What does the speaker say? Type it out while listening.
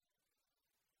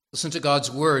Listen to God's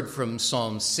word from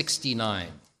Psalm 69.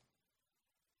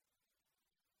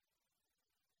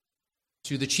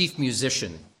 To the chief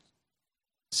musician,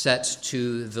 set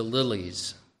to the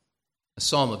lilies, a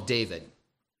psalm of David.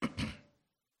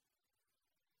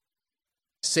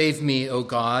 Save me, O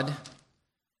God,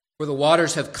 for the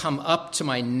waters have come up to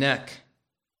my neck.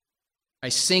 I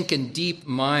sink in deep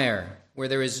mire where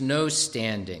there is no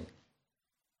standing.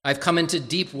 I've come into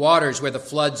deep waters where the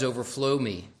floods overflow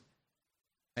me.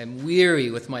 I am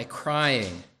weary with my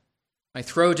crying. My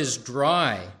throat is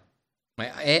dry.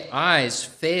 My eyes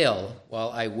fail while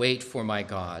I wait for my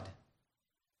God.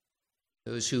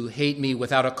 Those who hate me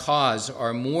without a cause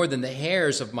are more than the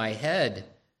hairs of my head.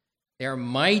 They are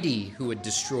mighty who would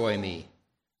destroy me,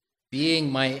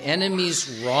 being my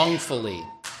enemies wrongfully.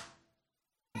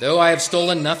 Though I have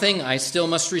stolen nothing, I still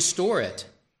must restore it.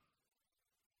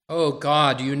 O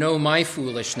God, you know my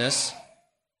foolishness,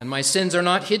 and my sins are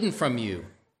not hidden from you.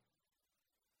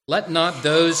 Let not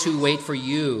those who wait for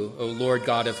you, O Lord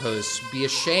God of hosts, be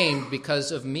ashamed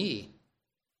because of me.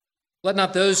 Let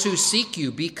not those who seek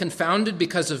you be confounded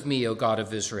because of me, O God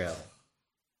of Israel.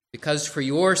 Because for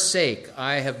your sake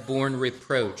I have borne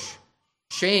reproach.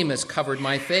 Shame has covered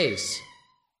my face.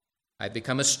 I have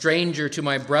become a stranger to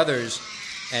my brothers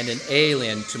and an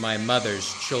alien to my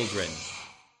mother's children.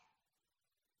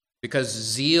 Because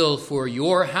zeal for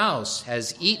your house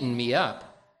has eaten me up,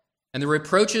 and the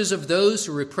reproaches of those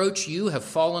who reproach you have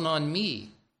fallen on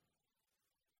me.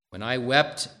 When I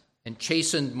wept and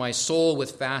chastened my soul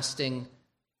with fasting,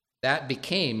 that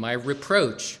became my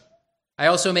reproach. I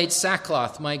also made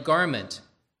sackcloth my garment.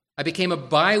 I became a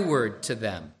byword to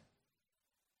them.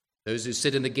 Those who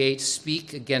sit in the gate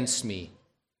speak against me.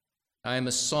 I am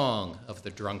a song of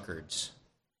the drunkards.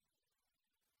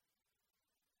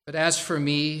 But as for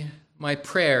me, my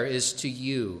prayer is to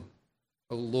you,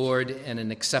 O Lord, in an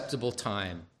acceptable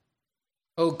time.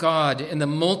 O God, in the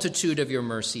multitude of your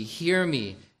mercy, hear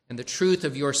me in the truth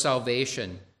of your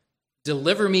salvation.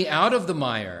 Deliver me out of the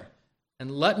mire,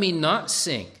 and let me not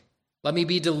sink. Let me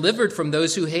be delivered from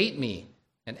those who hate me,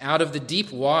 and out of the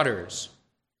deep waters.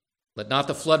 Let not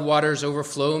the floodwaters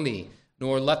overflow me,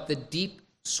 nor let the deep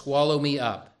swallow me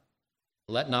up.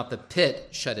 Let not the pit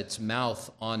shut its mouth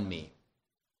on me.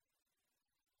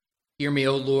 Hear me,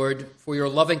 O Lord, for your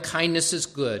loving kindness is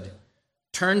good.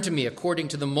 Turn to me according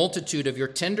to the multitude of your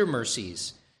tender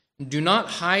mercies. And do not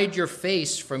hide your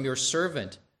face from your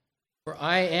servant, for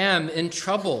I am in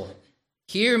trouble.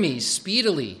 Hear me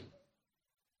speedily.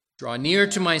 Draw near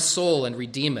to my soul and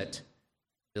redeem it.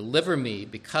 Deliver me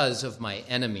because of my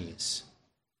enemies.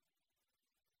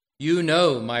 You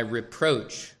know my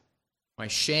reproach, my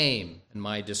shame, and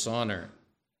my dishonor.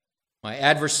 My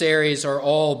adversaries are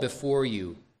all before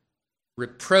you.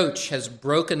 Reproach has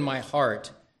broken my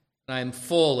heart, and I am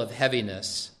full of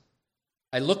heaviness.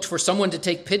 I looked for someone to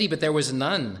take pity, but there was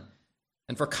none,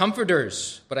 and for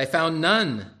comforters, but I found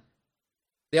none.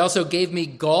 They also gave me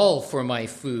gall for my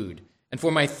food, and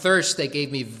for my thirst they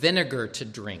gave me vinegar to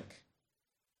drink.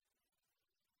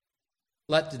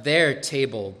 Let their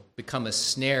table become a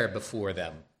snare before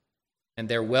them, and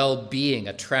their well-being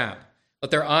a trap.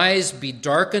 Let their eyes be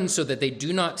darkened so that they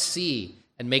do not see,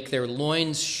 and make their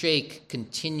loins shake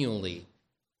continually.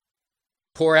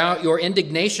 Pour out your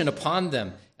indignation upon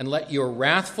them, and let your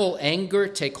wrathful anger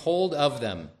take hold of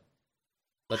them.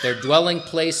 Let their dwelling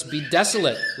place be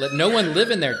desolate. Let no one live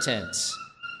in their tents,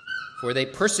 for they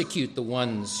persecute the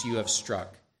ones you have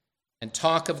struck, and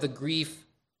talk of the grief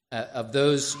of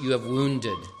those you have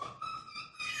wounded.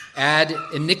 Add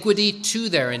iniquity to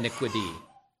their iniquity,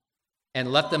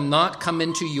 and let them not come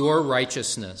into your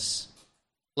righteousness.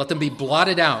 Let them be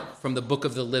blotted out from the book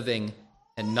of the living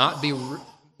and not be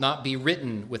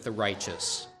written with the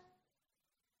righteous.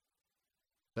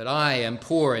 But I am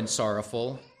poor and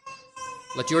sorrowful.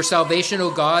 Let your salvation,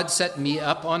 O God, set me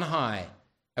up on high.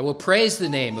 I will praise the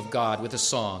name of God with a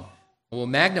song. I will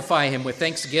magnify him with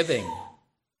thanksgiving.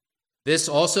 This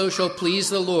also shall please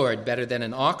the Lord better than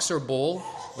an ox or bull,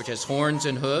 which has horns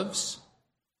and hooves.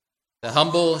 The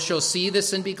humble shall see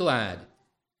this and be glad.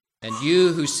 And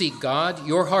you who seek God,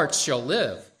 your hearts shall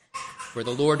live, for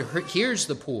the Lord hears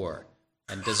the poor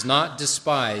and does not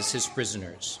despise his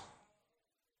prisoners.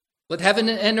 Let heaven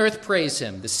and earth praise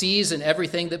him, the seas and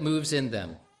everything that moves in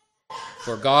them.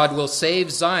 For God will save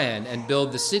Zion and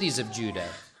build the cities of Judah,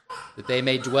 that they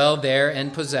may dwell there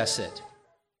and possess it.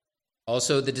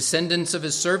 Also the descendants of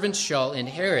his servants shall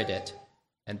inherit it,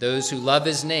 and those who love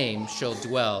his name shall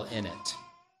dwell in it.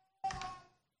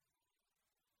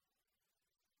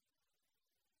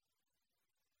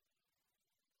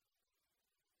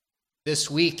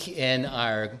 This week in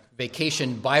our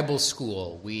vacation Bible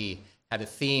school, we had a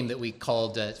theme that we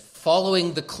called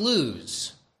Following the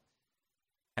Clues.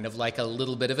 Kind of like a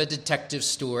little bit of a detective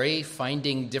story,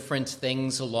 finding different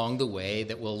things along the way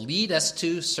that will lead us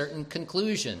to certain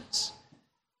conclusions.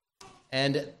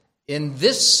 And in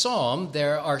this psalm,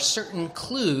 there are certain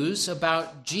clues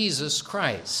about Jesus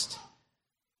Christ.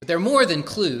 But they're more than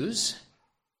clues.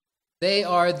 They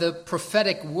are the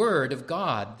prophetic word of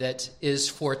God that is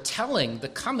foretelling the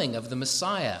coming of the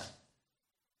Messiah.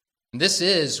 And this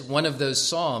is one of those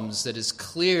psalms that is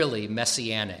clearly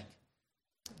messianic.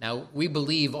 Now, we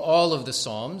believe all of the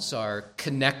psalms are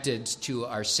connected to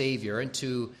our Savior and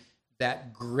to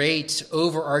that great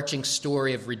overarching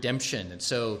story of redemption. And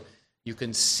so you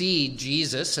can see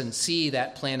Jesus and see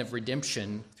that plan of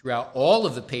redemption throughout all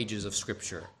of the pages of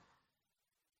Scripture.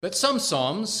 But some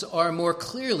psalms are more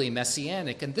clearly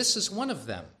messianic, and this is one of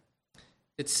them.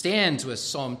 It stands with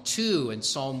Psalm 2 and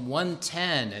Psalm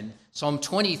 110 and Psalm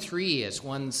 23 as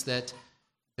ones that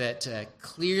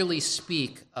clearly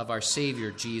speak of our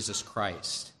Savior, Jesus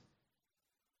Christ.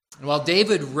 And while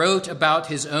David wrote about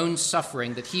his own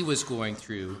suffering that he was going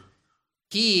through,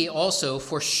 he also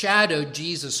foreshadowed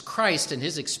Jesus Christ in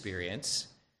his experience,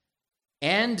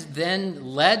 and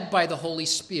then, led by the Holy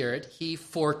Spirit, he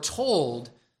foretold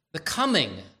the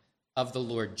coming of the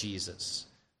Lord Jesus,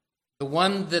 the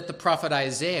one that the prophet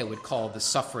Isaiah would call the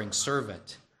suffering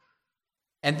servant.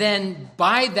 And then,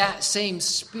 by that same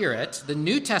Spirit, the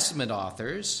New Testament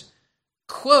authors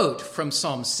quote from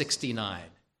Psalm 69.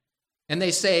 And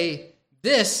they say,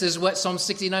 this is what Psalm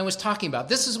 69 was talking about.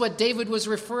 This is what David was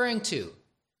referring to.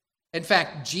 In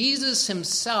fact, Jesus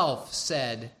himself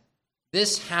said,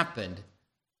 this happened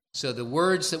so the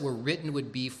words that were written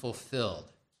would be fulfilled,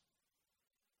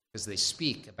 because they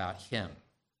speak about him.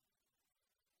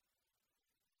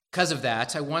 Because of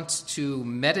that, I want to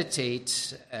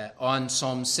meditate on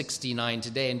Psalm 69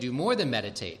 today and do more than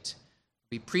meditate. I'll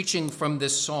be preaching from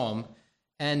this psalm.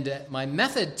 And my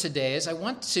method today is I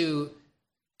want to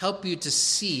help you to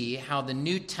see how the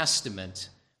New Testament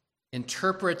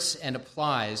interprets and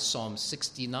applies Psalm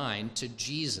 69 to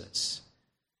Jesus.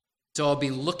 So I'll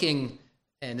be looking,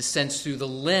 in a sense, through the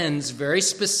lens very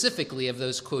specifically of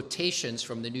those quotations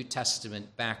from the New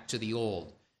Testament back to the Old.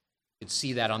 You can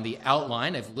see that on the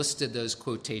outline. I've listed those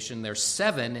quotations. There's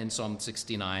 7 in Psalm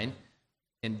 69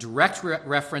 in direct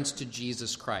reference to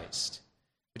Jesus Christ.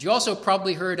 But you also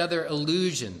probably heard other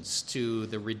allusions to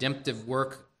the redemptive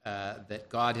work that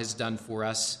God has done for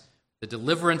us, the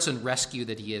deliverance and rescue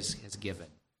that he has given.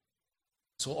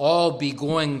 So all be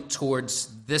going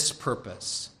towards this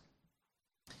purpose,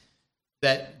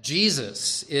 that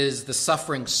Jesus is the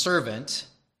suffering servant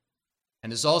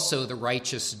and is also the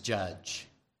righteous judge.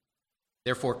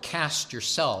 Therefore, cast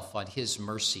yourself on his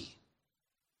mercy.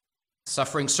 The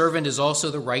suffering servant is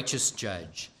also the righteous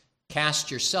judge.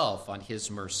 Cast yourself on his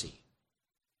mercy.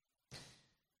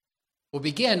 We'll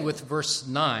begin with verse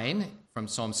 9 from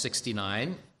Psalm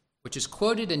 69, which is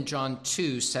quoted in John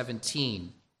 2:17.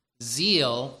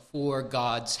 Zeal for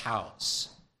God's house.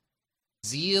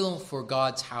 Zeal for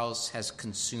God's house has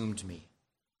consumed me.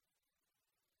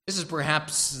 This is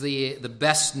perhaps the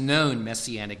best known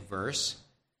messianic verse.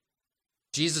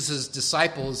 Jesus'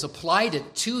 disciples applied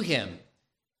it to him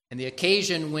on the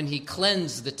occasion when he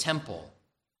cleansed the temple.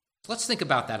 Let's think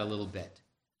about that a little bit.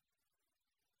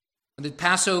 When the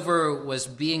Passover was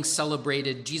being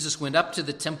celebrated, Jesus went up to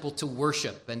the temple to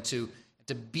worship and to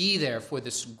be there for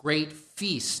this great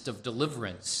feast of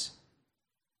deliverance.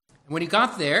 And when he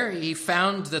got there, he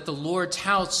found that the Lord's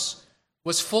house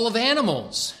was full of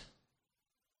animals,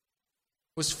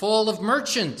 was full of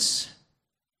merchants,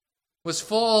 was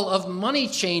full of money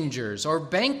changers or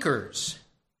bankers.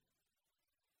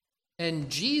 And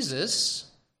Jesus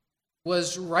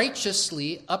was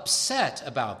righteously upset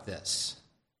about this.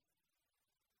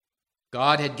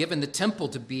 God had given the temple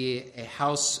to be a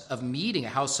house of meeting, a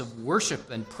house of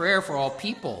worship and prayer for all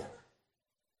people.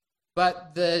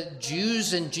 But the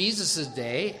Jews in Jesus'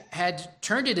 day had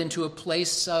turned it into a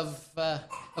place of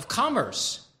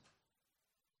commerce.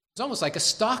 It was almost like a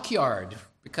stockyard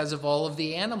because of all of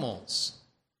the animals.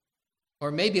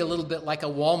 Or maybe a little bit like a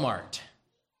Walmart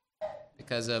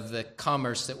because of the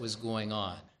commerce that was going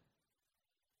on.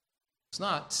 It's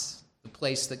not the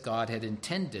place that God had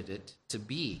intended it to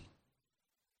be.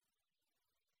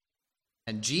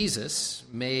 And Jesus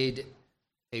made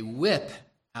a whip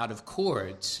out of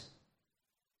cords,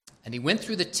 and he went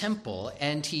through the temple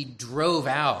and he drove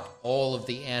out all of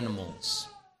the animals.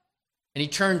 And he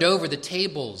turned over the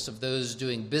tables of those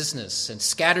doing business and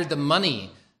scattered the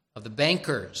money of the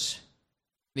bankers.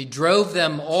 And he drove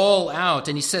them all out,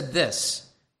 and he said this,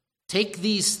 Take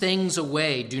these things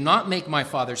away. Do not make my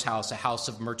Father's house a house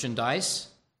of merchandise."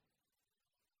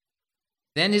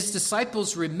 Then his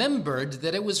disciples remembered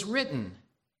that it was written,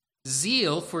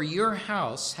 "Zeal for your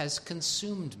house has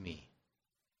consumed me."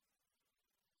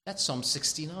 That's Psalm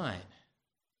 69.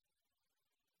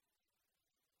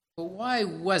 But why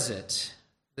was it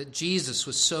that Jesus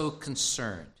was so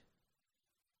concerned?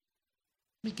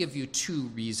 Let me give you two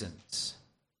reasons.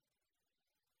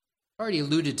 I already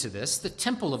alluded to this. The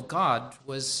temple of God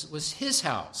was his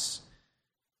house.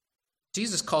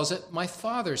 Jesus calls it my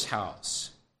Father's house.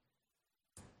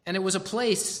 And it was a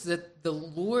place that the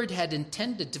Lord had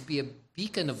intended to be a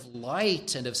beacon of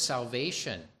light and of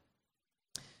salvation.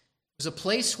 It was a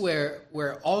place where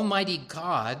Almighty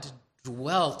God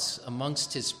dwelt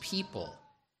amongst his people,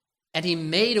 and he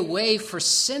made a way for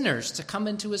sinners to come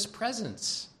into his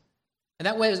presence. And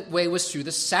that way was through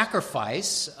the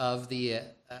sacrifice of the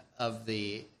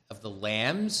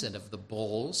lambs and of the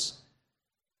bulls,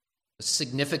 the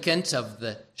significance of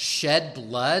the shed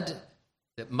blood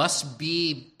that must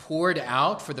be poured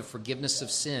out for the forgiveness of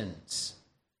sins.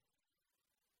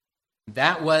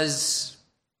 That was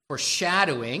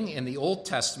foreshadowing in the Old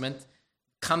Testament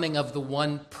coming of the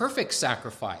one perfect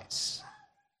sacrifice,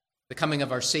 the coming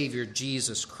of our Savior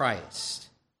Jesus Christ.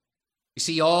 You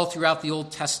see all throughout the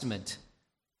Old Testament,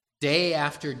 day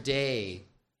after day,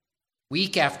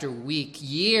 week after week,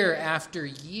 year after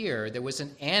year, there was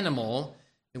an animal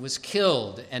that was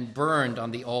killed and burned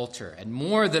on the altar, and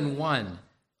more than one,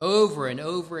 over and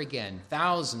over again,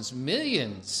 thousands,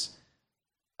 millions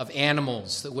of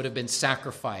animals that would have been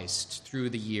sacrificed through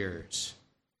the years.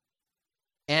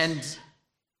 And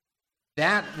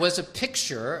that was a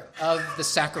picture of the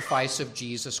sacrifice of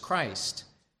Jesus Christ.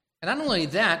 And not only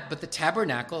that, but the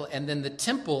tabernacle and then the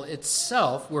temple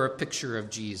itself were a picture of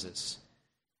Jesus.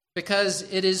 Because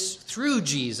it is through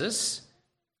Jesus,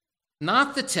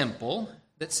 not the temple,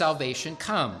 that salvation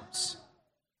comes.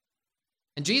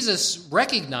 And Jesus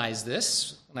recognized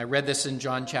this. When I read this in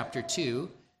John chapter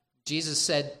 2, Jesus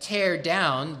said, "Tear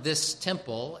down this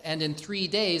temple, and in 3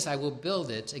 days I will build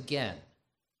it again."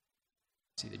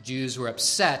 See, the Jews were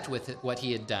upset with what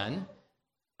he had done.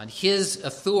 On his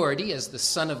authority as the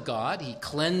Son of God, he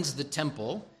cleansed the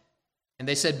temple. And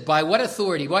they said, "By what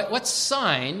authority, what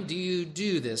sign do you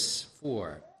do this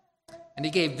for?" And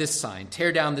he gave this sign,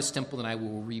 "Tear down this temple and I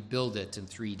will rebuild it in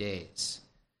 3 days."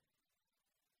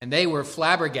 And they were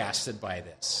flabbergasted by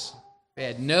this. They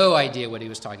had no idea what he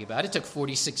was talking about. It took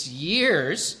 46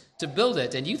 years to build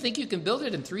it. And you think you can build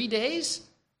it in 3 days?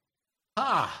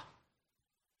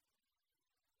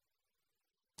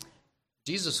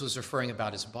 Jesus was referring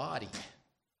about his body.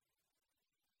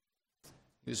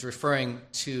 He was referring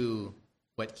to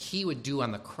what he would do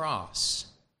on the cross.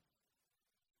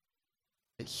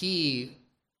 That he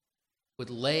would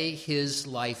lay his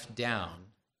life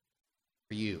down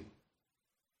for you,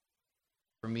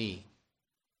 for me.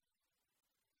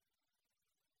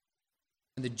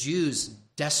 And the Jews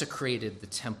desecrated the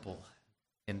temple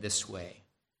in this way.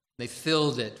 They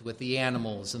filled it with the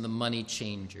animals and the money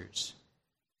changers.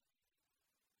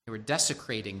 They were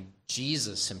desecrating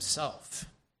Jesus himself.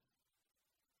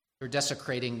 They were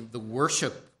desecrating the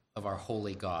worship of our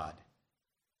holy God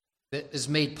that is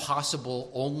made possible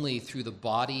only through the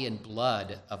body and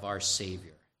blood of our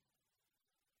Savior.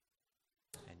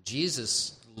 And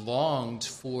Jesus longed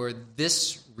for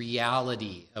this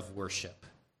reality of worship,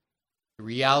 the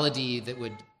reality that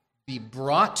would be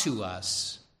brought to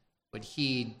us when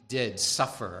he did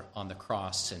suffer on the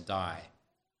cross and die,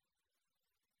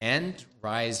 and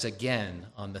rise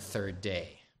again on the 3rd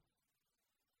day.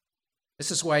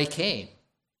 This is why he came.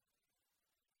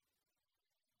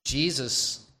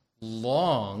 Jesus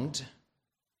longed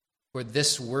for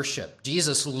this worship.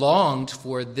 Jesus longed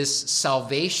for this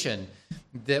salvation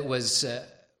that was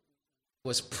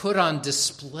put on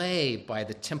display by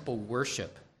the temple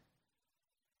worship.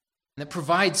 And it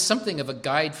provides something of a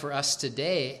guide for us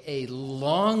today, a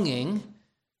longing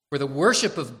for the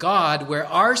worship of God where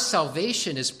our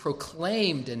salvation is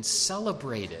proclaimed and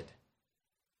celebrated.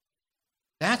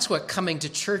 That's what coming to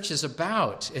church is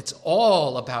about. It's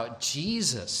all about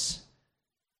Jesus.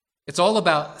 It's all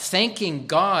about thanking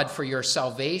God for your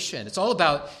salvation. It's all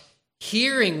about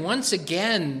hearing once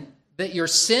again that your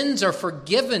sins are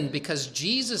forgiven because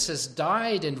Jesus has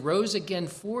died and rose again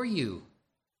for you.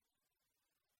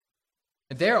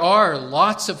 And there are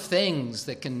lots of things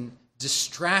that can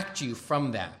distract you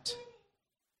from that.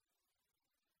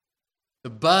 The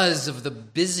buzz of the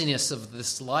busyness of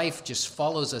this life just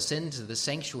follows us into the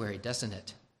sanctuary, doesn't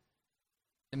it?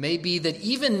 It may be that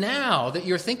even now that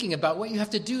you're thinking about what you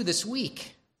have to do this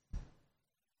week.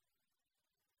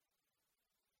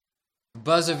 The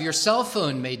buzz of your cell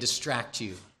phone may distract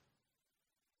you.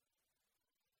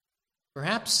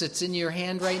 Perhaps it's in your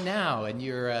hand right now, and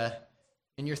your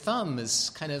thumb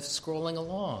is kind of scrolling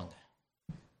along.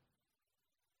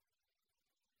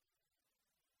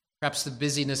 Perhaps the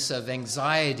busyness of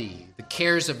anxiety, the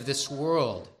cares of this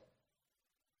world,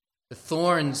 the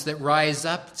thorns that rise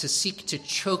up to seek to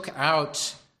choke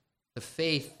out the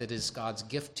faith that is God's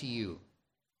gift to you.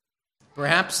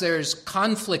 Perhaps there's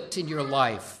conflict in your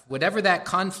life, whatever that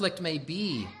conflict may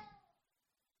be,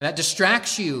 that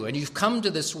distracts you, and you've come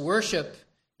to this worship,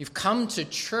 you've come to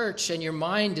church, and your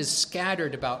mind is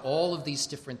scattered about all of these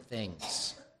different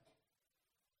things.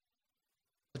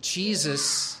 But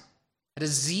Jesus had a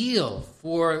zeal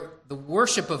for the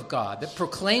worship of God that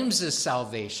proclaims his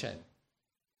salvation.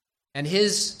 And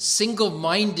his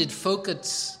single-minded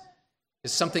focus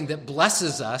is something that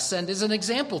blesses us and is an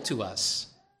example to us.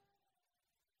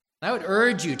 I would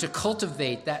urge you to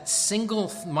cultivate that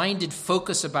single-minded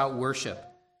focus about worship,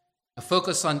 a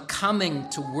focus on coming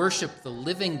to worship the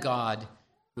living God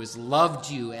who has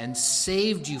loved you and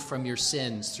saved you from your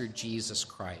sins through Jesus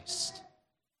Christ.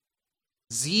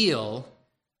 Zeal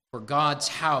for God's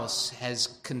house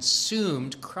has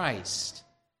consumed Christ.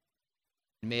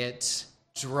 May it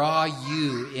draw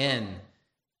you in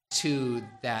to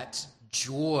that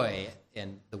joy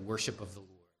in the worship of the Lord.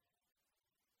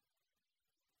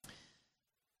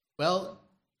 Well,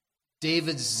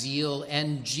 David's zeal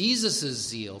and Jesus'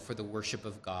 zeal for the worship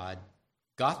of God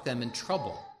got them in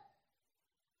trouble,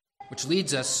 which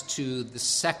leads us to the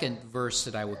second verse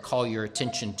that I would call your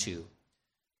attention to.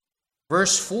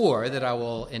 Verse 4 that I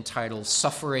will entitle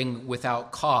Suffering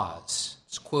Without Cause.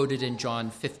 It's quoted in John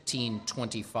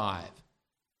 15:25.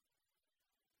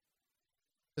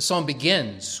 The psalm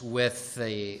begins with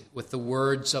the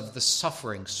words of the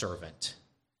suffering servant.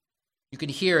 You can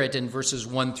hear it in verses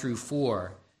 1 through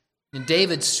 4. And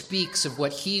David speaks of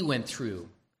what he went through,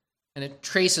 and it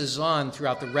traces on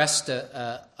throughout the rest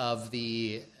of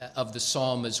the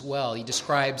psalm as well. He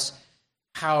describes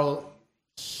how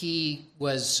he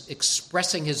was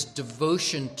expressing his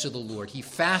devotion to the Lord. He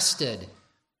fasted,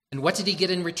 and what did he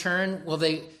get in return? Well,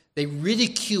 they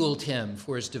ridiculed him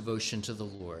for his devotion to the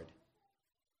Lord.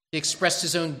 He expressed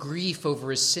his own grief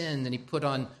over his sin, and he put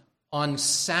on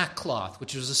sackcloth,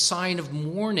 which was a sign of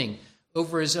mourning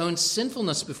over his own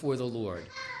sinfulness before the Lord,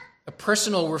 a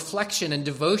personal reflection and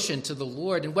devotion to the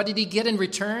Lord. And what did he get in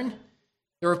return?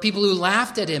 There were people who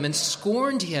laughed at him and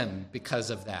scorned him because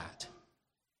of that.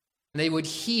 And they would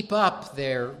heap up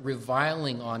their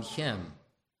reviling on him.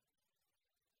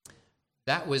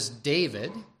 That was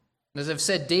David. And as I've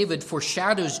said, David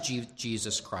foreshadows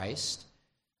Jesus Christ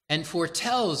and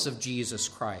foretells of Jesus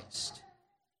Christ,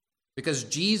 because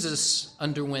Jesus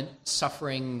underwent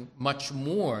suffering much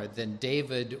more than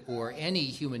David or any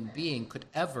human being could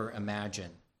ever imagine,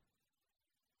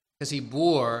 because he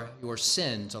bore your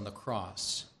sins on the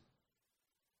cross.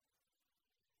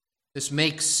 This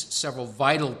makes several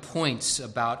vital points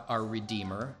about our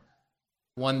Redeemer,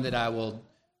 one that I will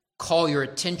call your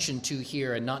attention to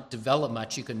here and not develop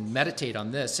much. You can meditate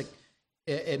on this.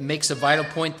 It makes a vital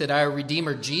point that our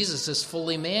Redeemer, Jesus, is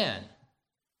fully man,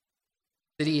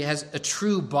 that he has a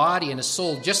true body and a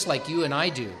soul just like you and I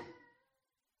do. It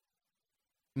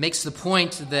makes the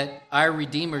point that our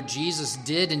Redeemer, Jesus,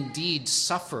 did indeed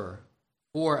suffer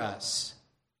for us.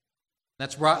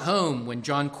 That's brought home when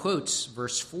John quotes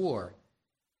verse 4.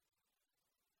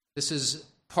 This is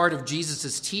part of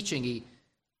Jesus' teaching.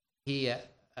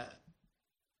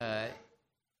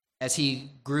 As he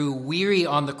grew weary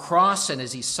on the cross and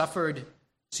as he suffered,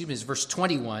 it's verse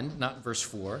 21, not verse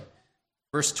 4.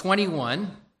 Verse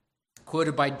 21,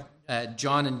 quoted by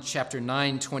John in chapter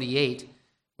 9:28,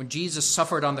 when Jesus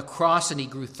suffered on the cross and he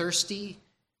grew thirsty,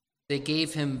 they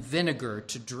gave him vinegar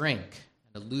to drink,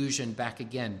 an allusion back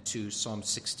again to Psalm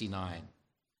 69.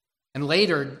 And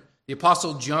later, the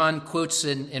Apostle John quotes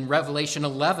in Revelation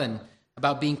 11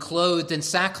 about being clothed in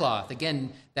sackcloth.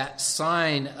 Again, that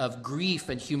sign of grief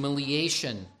and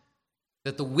humiliation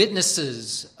that the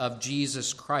witnesses of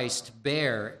Jesus Christ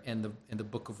bear in the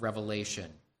book of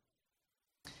Revelation.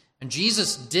 And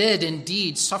Jesus did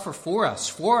indeed suffer for us,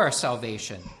 for our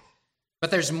salvation.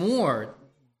 But there's more.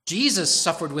 Jesus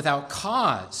suffered without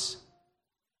cause.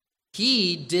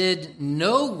 He did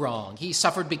no wrong. He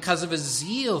suffered because of his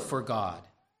zeal for God.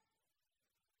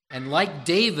 And like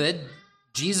David,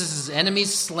 Jesus'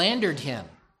 enemies slandered him.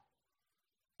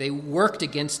 They worked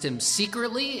against him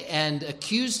secretly and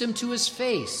accused him to his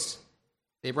face.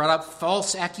 They brought up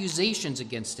false accusations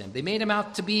against him. They made him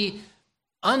out to be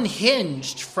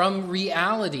unhinged from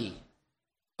reality,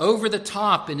 over the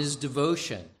top in his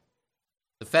devotion.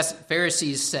 The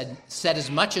Pharisees said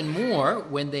as much and more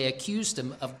when they accused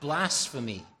him of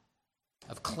blasphemy,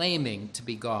 of claiming to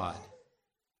be God.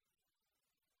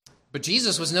 But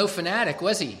Jesus was no fanatic,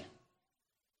 was he?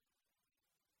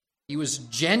 He was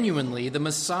genuinely the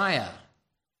Messiah.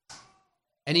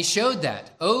 And he showed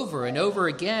that over and over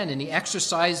again, and he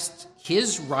exercised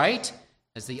his right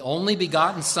as the only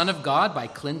begotten Son of God by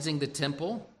cleansing the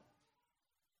temple.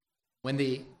 When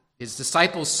his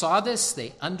disciples saw this,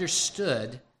 they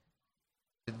understood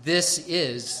that this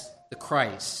is the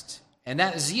Christ. And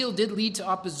that zeal did lead to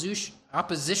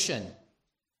opposition.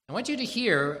 I want you to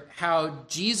hear how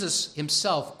Jesus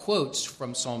himself quotes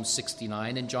from Psalm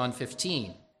 69 and John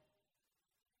 15.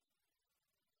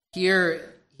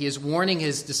 Here he is warning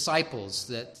his disciples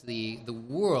that the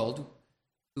world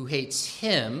who hates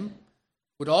him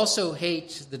would also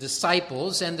hate the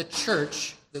disciples and the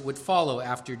church that would follow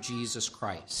after Jesus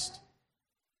Christ.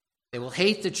 They will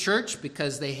hate the church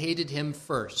because they hated him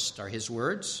first, are his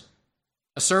words.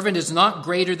 A servant is not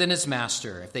greater than his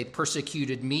master. If they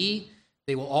persecuted me,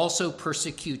 they will also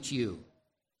persecute you.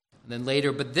 And then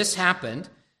later, but this happened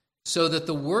so that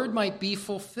the word might be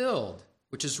fulfilled,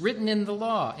 which is written in the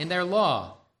law, in their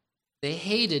law. They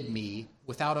hated me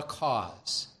without a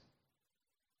cause.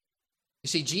 You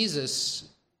see, Jesus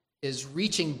is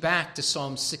reaching back to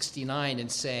Psalm 69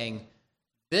 and saying,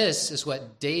 this is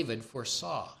what David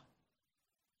foresaw.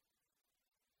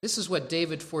 This is what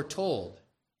David foretold,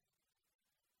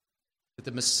 that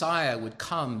the Messiah would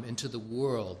come into the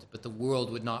world, but the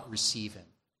world would not receive him.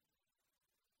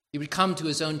 He would come to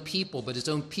his own people, but his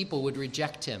own people would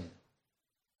reject him.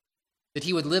 That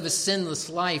he would live a sinless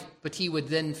life, but he would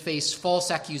then face false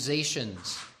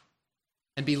accusations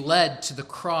and be led to the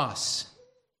cross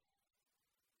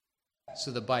so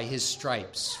that by his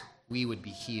stripes we would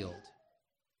be healed.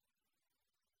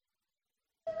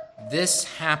 This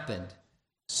happened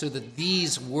so that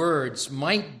these words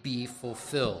might be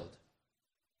fulfilled.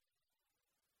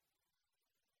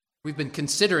 We've been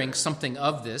considering something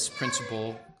of this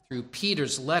principle through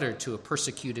Peter's letter to a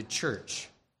persecuted church.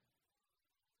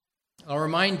 I'll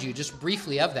remind you just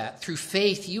briefly of that. Through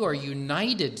faith, you are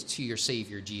united to your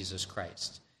Savior, Jesus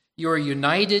Christ. You are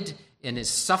united in his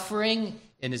suffering,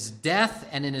 in his death,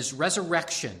 and in his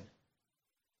resurrection.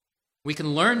 We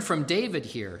can learn from David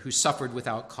here, who suffered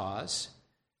without cause,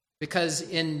 because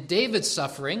in David's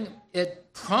suffering,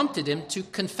 it prompted him to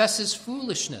confess his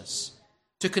foolishness,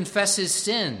 to confess his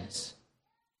sins.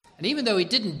 And even though he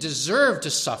didn't deserve to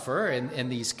suffer in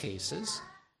these cases,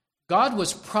 God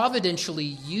was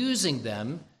providentially using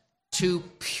them to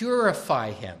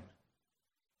purify him.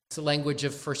 It's the language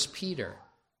of 1 Peter.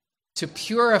 To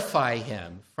purify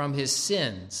him from his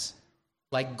sins,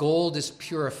 like gold is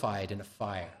purified in a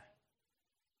fire.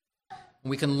 And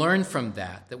we can learn from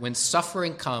that when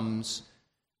suffering comes,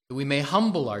 that we may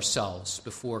humble ourselves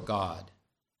before God.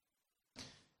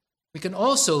 We can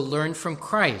also learn from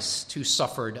Christ, who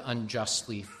suffered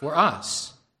unjustly for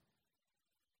us.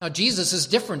 Now, Jesus is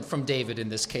different from David in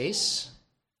this case.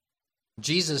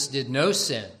 Jesus did no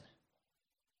sin.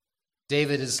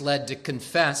 David is led to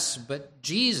confess, but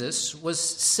Jesus was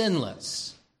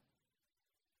sinless.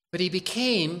 But he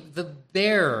became the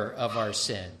bearer of our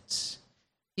sins.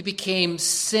 He became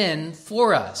sin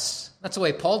for us. That's the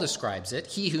way Paul describes it.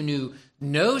 He who knew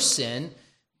no sin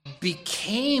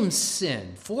became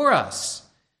sin for us,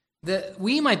 that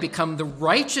we might become the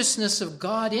righteousness of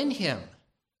God in him.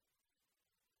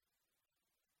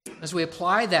 As we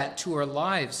apply that to our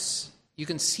lives, you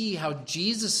can see how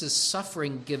Jesus'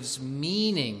 suffering gives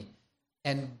meaning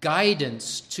and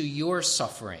guidance to your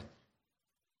suffering.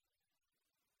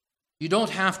 You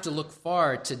don't have to look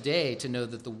far today to know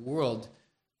that the world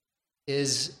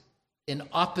is in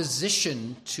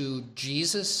opposition to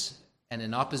Jesus and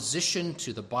in opposition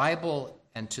to the Bible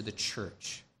and to the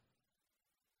church.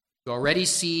 You already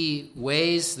see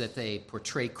ways that they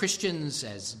portray Christians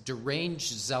as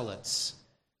deranged zealots,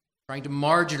 trying to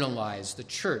marginalize the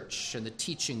church and the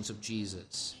teachings of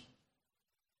Jesus.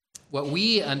 What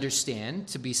we understand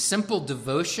to be simple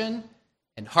devotion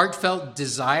and heartfelt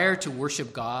desire to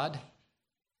worship God,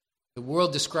 the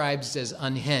world describes as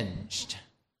unhinged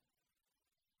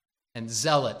and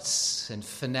zealots and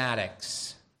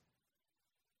fanatics.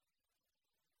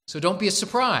 So don't be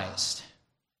surprised,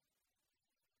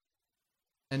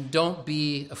 and don't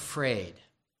be afraid.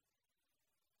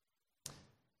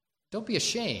 Don't be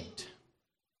ashamed.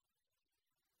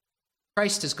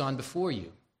 Christ has gone before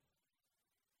you.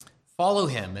 Follow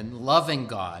him in loving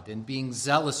God and being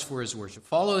zealous for his worship.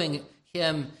 Following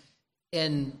him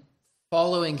in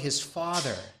following his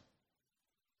Father,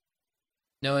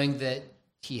 knowing that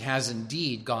he has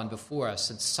indeed gone before us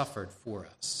and suffered for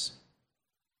us.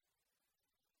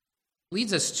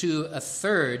 Leads us to a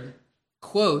third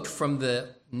quote from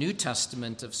the New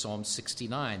Testament of Psalm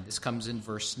 69. This comes in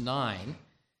verse 9.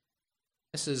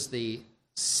 This is the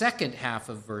second half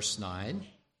of verse 9.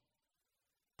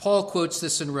 Paul quotes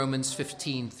this in Romans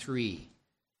 15:3,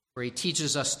 where he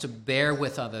teaches us to bear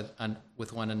with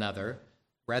one another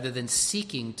rather than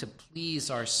seeking to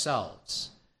please ourselves.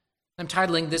 I'm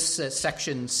titling this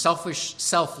section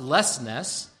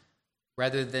Selflessness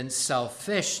rather than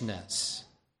Selfishness.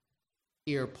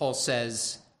 Here Paul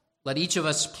says, "Let each of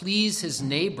us please his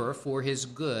neighbor for his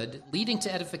good, leading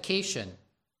to edification.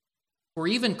 For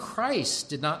even Christ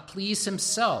did not please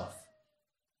himself,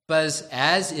 but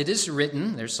as it is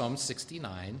written," there's Psalm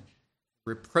 69,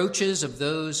 "reproaches of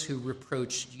those who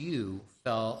reproached you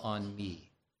fell on me."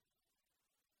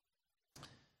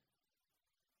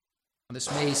 This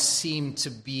may seem to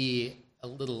be a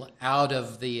little out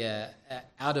of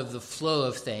the flow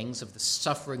of things, of the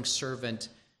suffering servant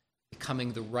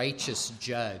becoming the righteous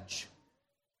judge.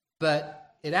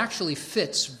 But it actually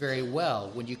fits very well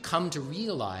when you come to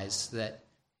realize that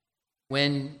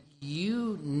when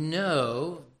you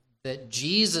know that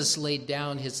Jesus laid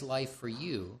down his life for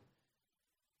you,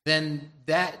 then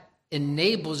that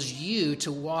enables you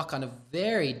to walk on a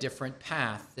very different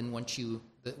path than what you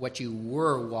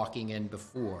were walking in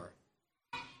before.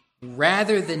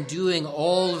 Rather than doing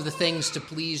all of the things to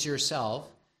please yourself,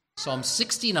 Psalm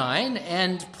 69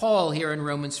 and Paul here in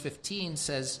Romans 15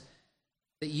 says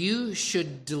that you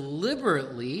should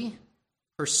deliberately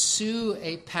pursue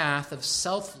a path of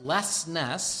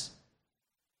selflessness,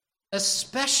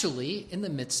 especially in the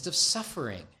midst of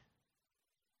suffering.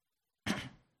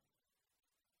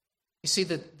 You see,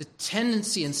 the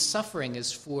tendency in suffering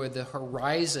is for the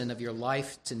horizon of your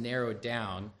life to narrow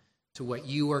down to what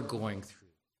you are going through.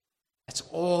 That's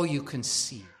all you can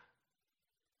see.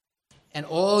 And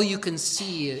all you can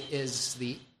see is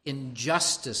the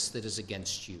injustice that is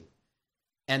against you,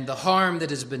 and the harm that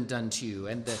has been done to you,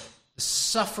 and the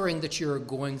suffering that you're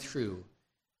going through.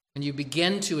 And you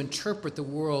begin to interpret the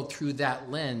world through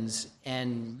that lens,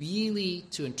 and really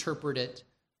to interpret it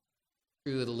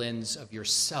through the lens of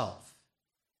yourself.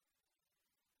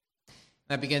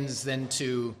 That begins then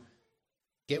to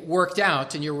get worked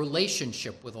out in your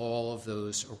relationship with all of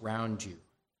those around you.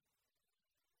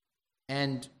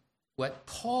 And what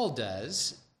Paul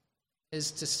does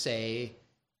is to say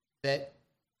that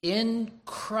in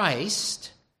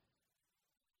Christ,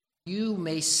 you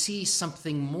may see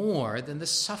something more than the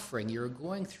suffering you're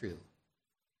going through.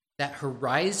 That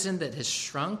horizon that has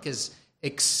shrunk is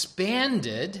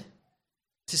expanded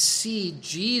to see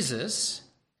Jesus,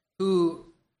 who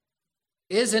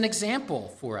is an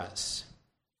example for us.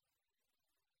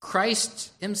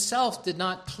 Christ himself did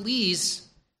not please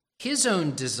his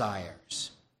own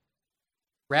desires.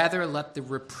 Rather, let the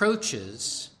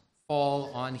reproaches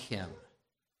fall on him.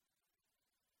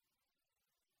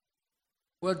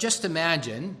 Well, just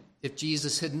imagine if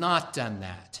Jesus had not done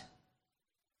that.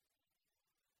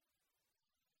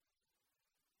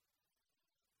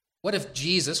 What if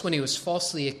Jesus, when he was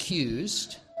falsely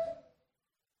accused,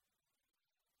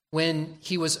 when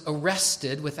he was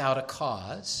arrested without a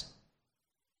cause,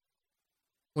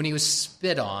 when he was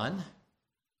spit on,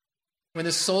 when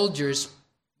the soldiers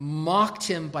mocked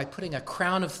him by putting a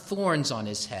crown of thorns on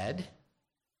his head,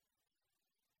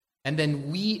 and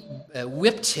then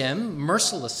whipped him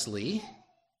mercilessly,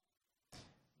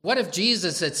 what if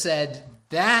Jesus had said,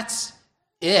 "That's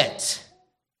it.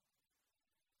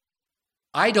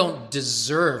 I don't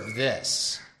deserve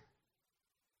this,"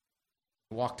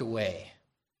 walked away?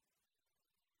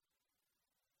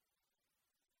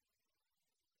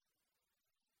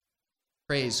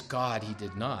 Praise God, he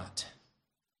did not.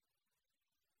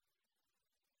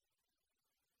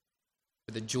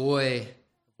 For the joy of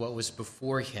what was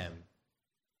before him,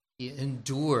 he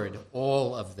endured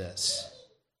all of this.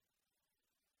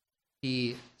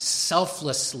 He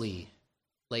selflessly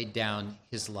laid down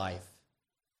his life.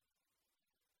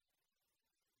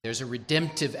 There's a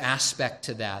redemptive aspect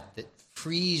to that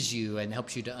frees you and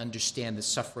helps you to understand the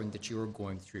suffering that you are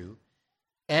going through.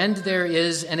 And there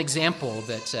is an example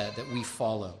that we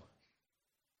follow.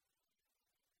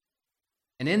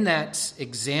 And in that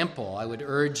example, I would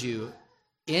urge you,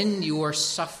 in your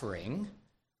suffering,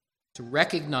 to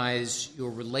recognize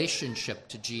your relationship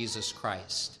to Jesus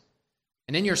Christ.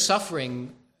 And in your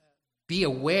suffering, be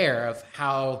aware of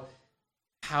how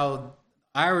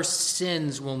our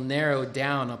sins will narrow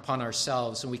down upon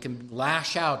ourselves, and we can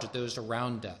lash out at those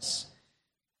around us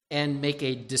and make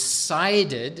a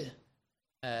decided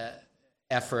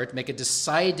effort, make a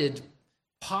decided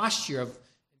posture of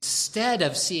instead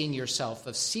of seeing yourself,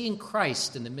 of seeing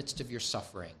Christ in the midst of your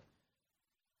suffering,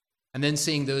 and then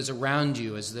seeing those around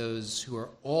you as those who are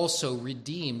also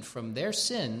redeemed from their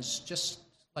sins, just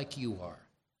like you are.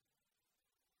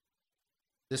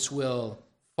 This will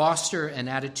foster an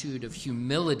attitude of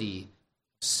humility,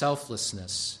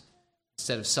 selflessness,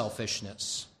 instead of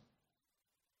selfishness.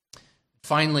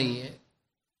 Finally,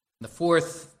 the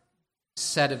fourth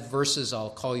set of verses I'll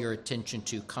call your attention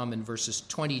to come in verses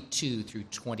 22 through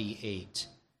 28.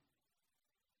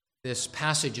 This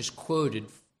passage is quoted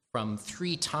from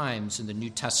 3 times in the New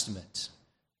Testament.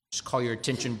 Just call your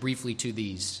attention briefly to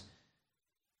these.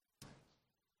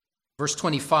 Verse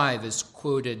 25 is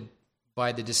quoted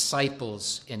by the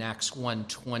disciples in Acts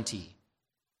 1:20.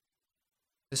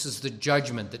 This is the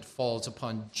judgment that falls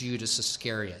upon Judas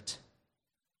Iscariot,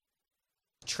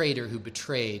 the traitor who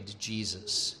betrayed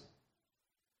Jesus.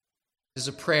 This is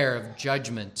a prayer of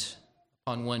judgment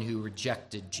upon one who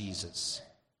rejected Jesus.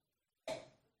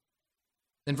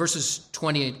 Then verses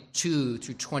 22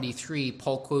 through 23,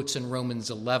 Paul quotes in Romans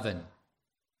 11.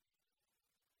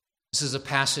 This is a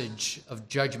passage of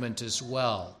judgment as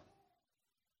well.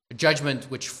 A judgment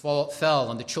which fell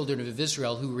on the children of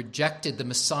Israel who rejected the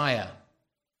Messiah,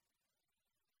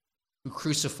 who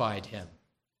crucified him.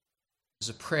 It is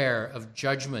a prayer of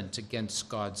judgment against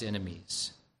God's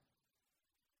enemies.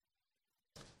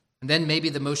 And then maybe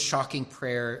the most shocking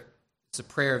prayer is a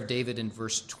prayer of David in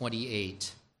verse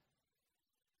 28.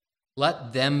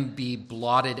 Let them be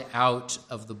blotted out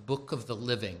of the book of the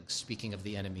living, speaking of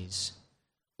the enemies.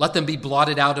 Let them be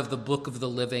blotted out of the book of the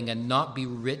living and not be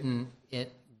written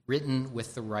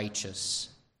with the righteous.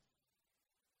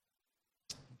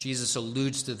 Jesus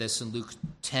alludes to this in Luke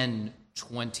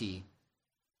 10:20.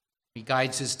 He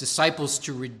guides his disciples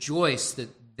to rejoice that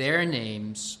their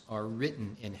names are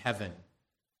written in heaven.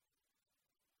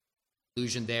 The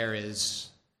allusion there is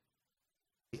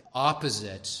the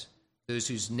opposite, those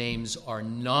whose names are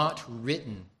not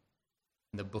written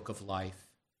in the book of life.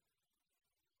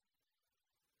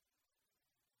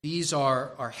 These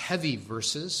are heavy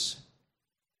verses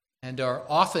and are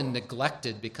often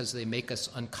neglected because they make us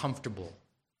uncomfortable.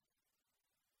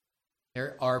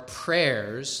 There are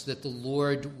prayers that the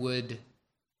Lord would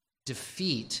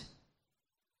defeat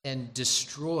and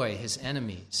destroy his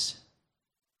enemies.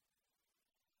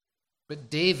 But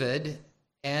David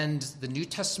and the New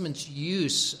Testament's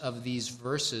use of these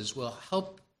verses will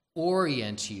help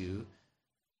orient you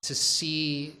to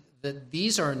see that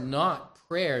these are not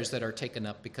prayers that are taken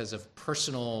up because of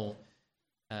personal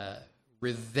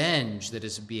revenge that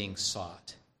is being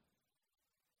sought.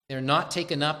 They're not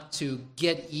taken up to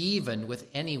get even with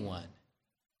anyone.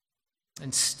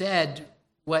 Instead,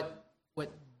 what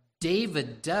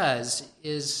David does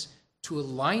is to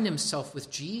align himself with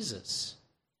Jesus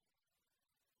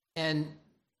and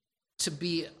to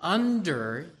be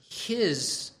under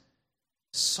his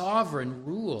sovereign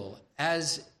rule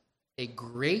as a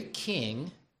great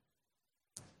king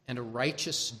and a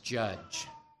righteous judge.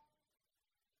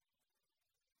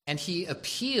 And he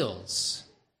appeals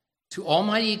to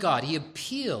Almighty God. He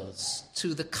appeals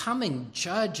to the coming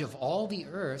judge of all the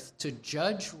earth to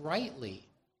judge rightly.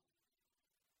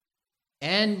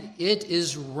 And it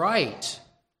is right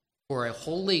for a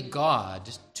holy God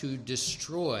to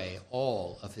destroy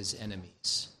all of his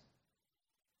enemies.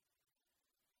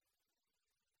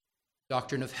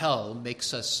 Doctrine of hell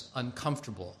makes us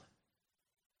uncomfortable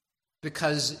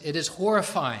because it is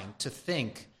horrifying to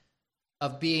think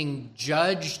of being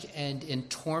judged and in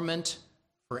torment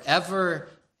forever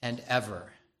and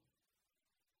ever.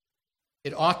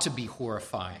 It ought to be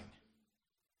horrifying.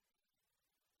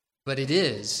 But it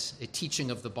is a teaching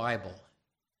of the Bible.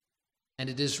 And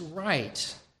it is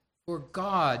right for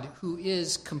God, who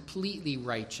is completely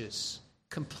righteous,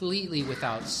 completely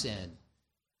without sin,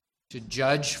 to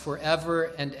judge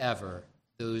forever and ever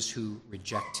those who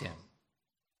reject him.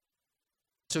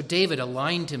 So David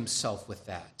aligned himself with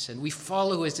that, and we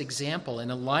follow his example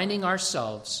in aligning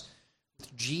ourselves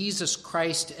with Jesus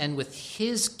Christ and with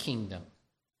his kingdom.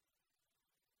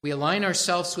 We align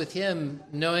ourselves with him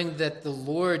knowing that the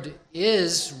Lord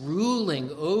is ruling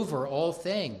over all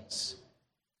things.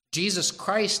 Jesus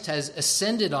Christ has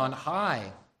ascended on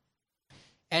high,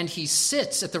 and he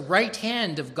sits at the right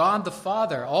hand of God the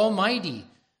Father Almighty,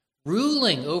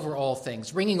 ruling over all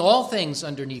things, bringing all things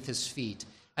underneath his feet.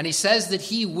 And he says that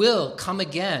he will come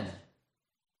again.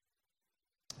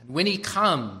 And when he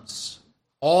comes,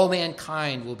 all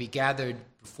mankind will be gathered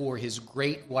before his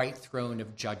great white throne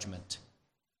of judgment.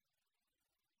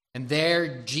 And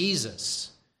there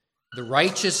Jesus, the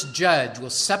righteous judge, will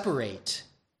separate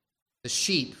the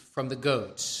sheep from the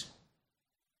goats.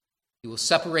 He will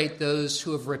separate those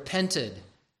who have repented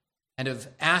and have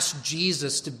asked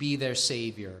Jesus to be their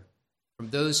Savior from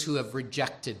those who have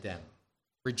rejected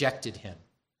him,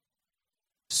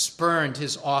 spurned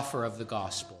his offer of the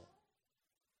gospel,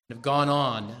 and have gone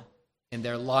on in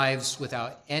their lives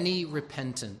without any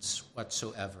repentance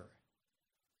whatsoever.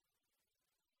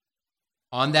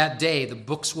 On that day, the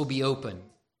books will be open,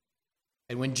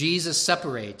 and when Jesus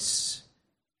separates,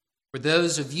 for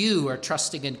those of you who are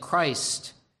trusting in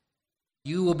Christ,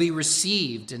 you will be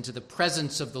received into the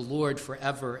presence of the Lord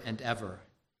forever and ever.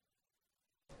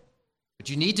 But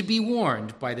you need to be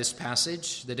warned by this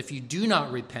passage that if you do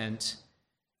not repent,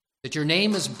 that your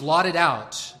name is blotted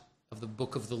out of the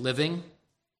book of the living.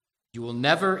 You will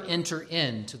never enter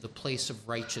into the place of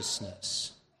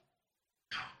righteousness.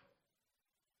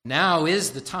 Now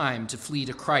is the time to flee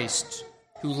to Christ,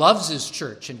 who loves his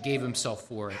church and gave himself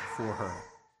for her.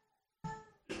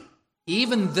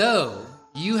 Even though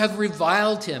you have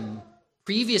reviled him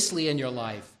previously in your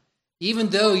life, even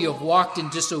though you have walked in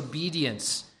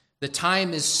disobedience, the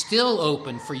time is still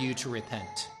open for you to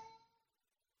repent.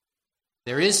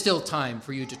 There is still time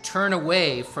for you to turn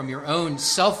away from your own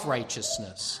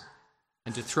self-righteousness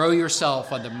and to throw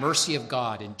yourself on the mercy of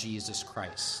God in Jesus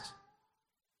Christ.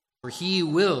 For he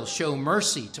will show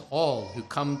mercy to all who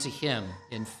come to him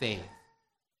in faith.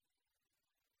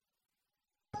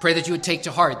 I pray that you would take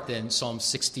to heart then Psalm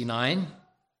 69,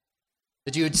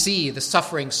 that you would see the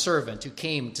suffering servant who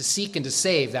came to seek and to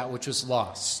save that which was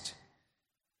lost.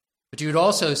 But you would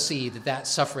also see that that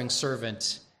suffering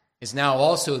servant is now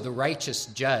also the righteous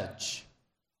judge.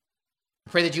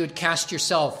 I pray that you would cast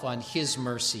yourself on his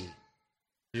mercy.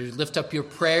 You would lift up your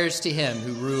prayers to him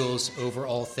who rules over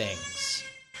all things.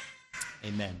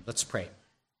 Amen. Let's pray.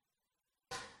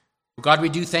 God, we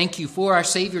do thank you for our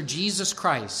Savior Jesus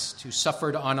Christ, who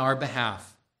suffered on our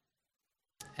behalf.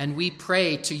 And we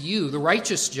pray to you, the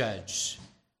righteous judge,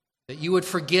 that you would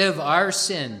forgive our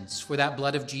sins for that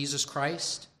blood of Jesus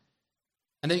Christ,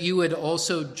 and that you would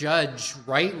also judge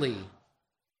rightly.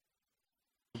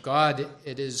 God,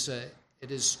 it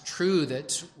is true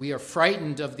that we are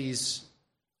frightened of these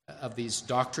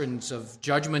doctrines of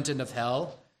judgment and of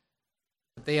hell,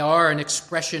 but they are an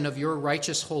expression of your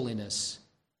righteous holiness.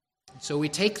 So we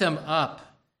take them up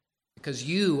because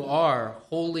you are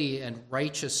holy and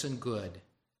righteous and good.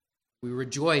 We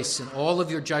rejoice in all of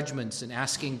your judgments and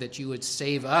asking that you would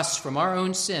save us from our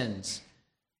own sins.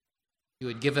 You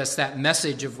would give us that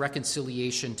message of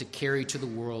reconciliation to carry to the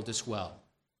world as well.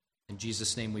 In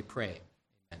Jesus' name we pray.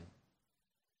 Amen.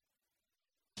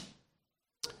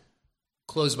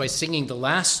 Close by singing the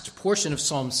last portion of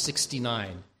Psalm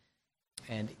 69.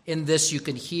 And in this you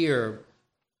can hear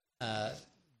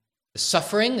the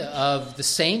suffering of the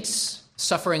saints,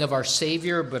 suffering of our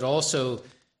Savior, but also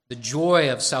the joy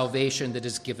of salvation that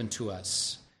is given to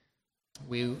us.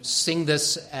 We sing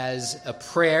this as a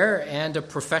prayer and a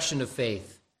profession of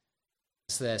faith.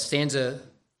 So stanza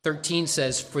 13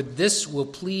 says, "For this will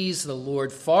please the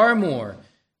Lord far more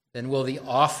than will the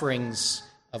offerings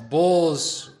of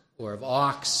bulls or of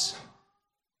ox."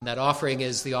 And that offering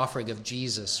is the offering of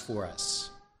Jesus for us.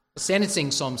 Let's stand and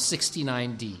sing Psalm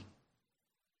 69D.